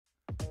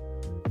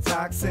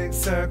Toxic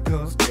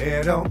circles,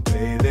 they don't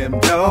pay them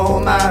no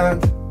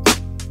mind.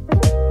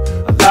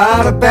 A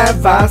lot of bad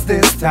vibes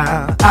this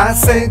time, I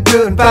say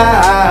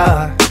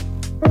goodbye.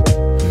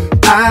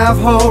 I've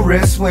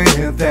Horace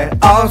with that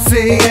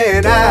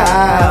all-seeing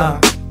eye.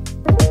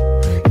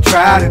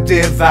 Try to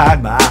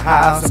divide my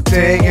house, I'm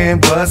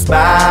taking what's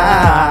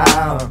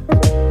mine.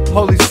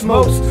 Holy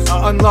smokes,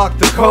 I unlocked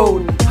the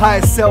code.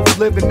 Highest self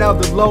living, now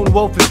the lone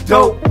wolf is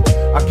dope.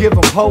 I give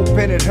them hope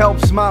and it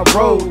helps my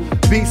road.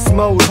 Beast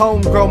mode,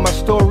 homegrown, my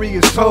story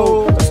is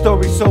told. A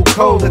story so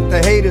cold that the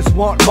haters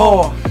want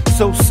more.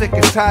 So sick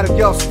and tired of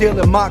y'all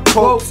stealing my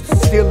quotes,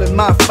 stealing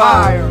my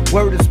fire.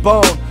 Word is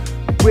born.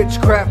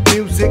 Witchcraft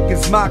music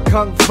is my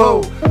kung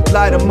fu.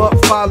 Light 'em up,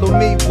 follow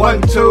me,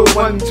 1, 2,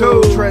 1,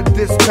 2. Tread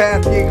this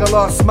path, yeah, I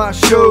lost my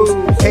shoes.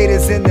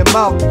 Haters in their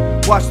mouth,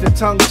 watch the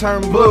tongue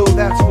turn blue.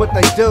 That's what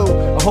they do.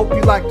 I hope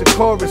you like the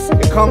chorus,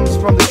 it comes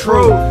from the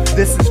truth.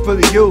 This is for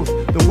the youth,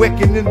 the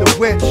wicked and the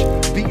witch.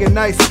 Be a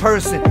nice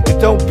person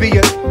and don't be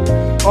a.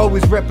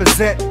 Always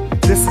represent,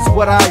 this is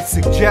what I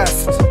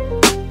suggest.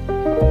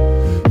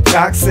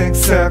 Toxic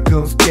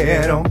circles,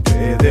 yeah, don't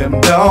pay them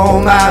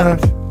no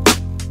mind.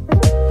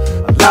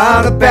 A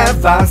lot of bad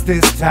vibes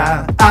this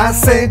time, I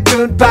say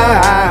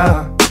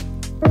goodbye.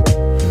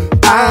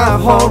 I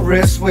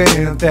Horace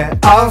with that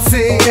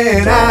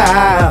all-seeing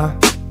eye.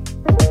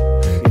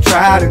 You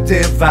try to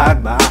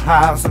divide my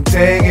house, I'm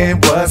taking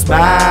what's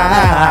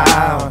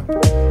mine.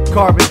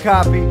 Carbon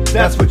copy,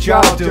 that's what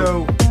y'all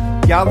do.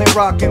 Y'all ain't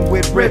rockin'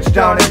 with Rich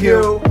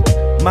Donahue.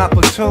 My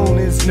platoon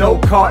is no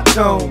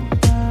cartoon.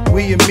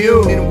 We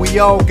immune and we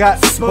all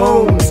got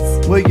spoons.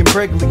 William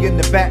Brigley in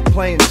the back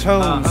playing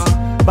tunes.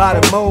 By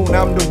the moon,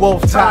 I'm the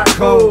wolf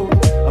tycoon.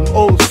 I'm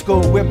old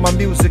school with my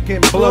music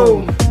in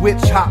bloom.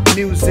 Witch hot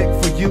music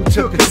for you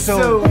to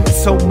consume.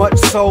 So much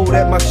so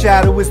that my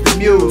shadow is the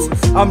muse.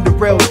 I'm the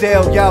real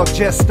deal, y'all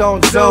just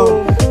on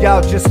zone.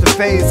 Y'all just a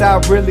phase, I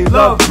really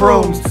love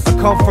brooms. I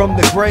come from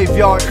the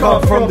graveyard,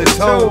 come from the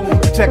tomb.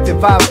 Protected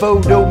by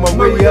voodoo,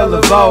 Maria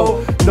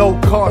Laveau. No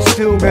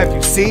costume, have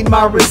you seen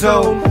my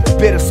resume?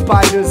 Bit of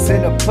spiders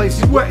in a place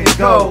you wouldn't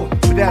go.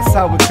 But that's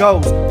how it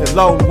goes, the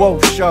Lone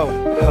Wolf Show.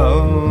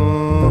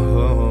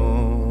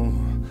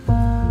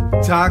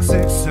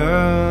 Toxic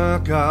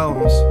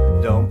circles,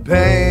 don't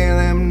pay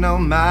them no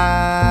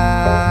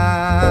mind.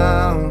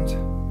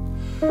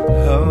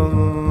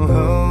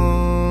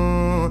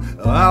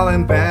 All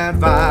in bad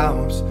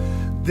vibes,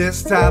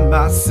 this time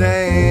I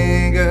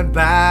say goodbye.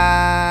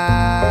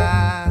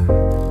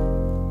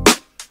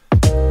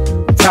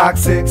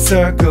 Toxic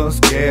circles,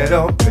 yeah,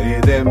 don't pay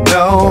them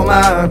no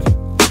mind.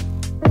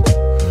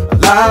 A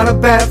lot of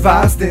bad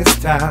vibes this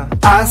time,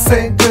 I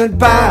say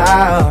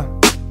goodbye.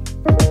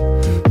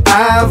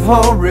 I've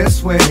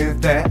Horace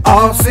with that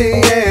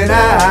all-seeing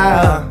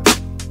eye.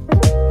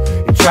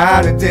 You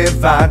try to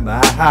divide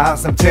my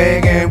house, I'm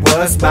taking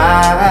what's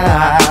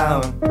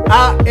mine.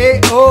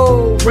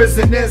 I-A-O,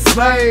 risen and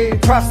slain.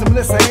 Cross some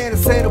lists of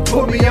hands and to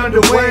put me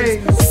under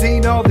wings.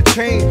 Seen all the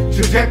change,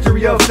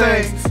 trajectory of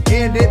things.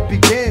 And it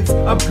begins,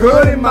 I'm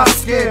good in my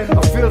skin.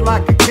 I feel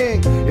like a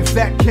king, if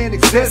that can't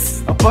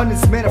exist.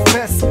 Abundance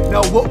manifests,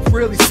 now what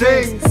really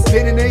sings.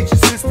 Hidden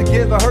agencies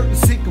together, hurting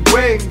seeking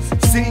wings.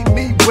 See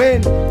me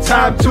win,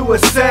 time to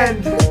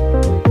ascend.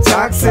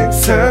 Toxic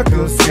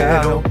circles,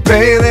 yeah, don't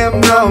pay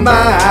them no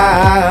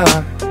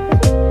mind.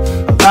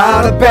 A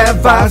lot of bad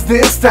vibes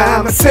this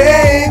time, I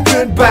say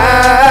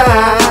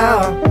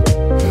goodbye.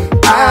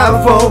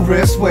 I've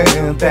Horace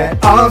with that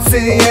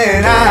all-seeing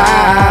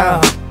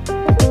eye.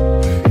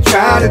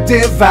 Try to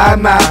divide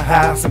my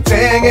house, I'm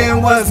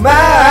taking what's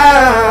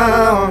mine.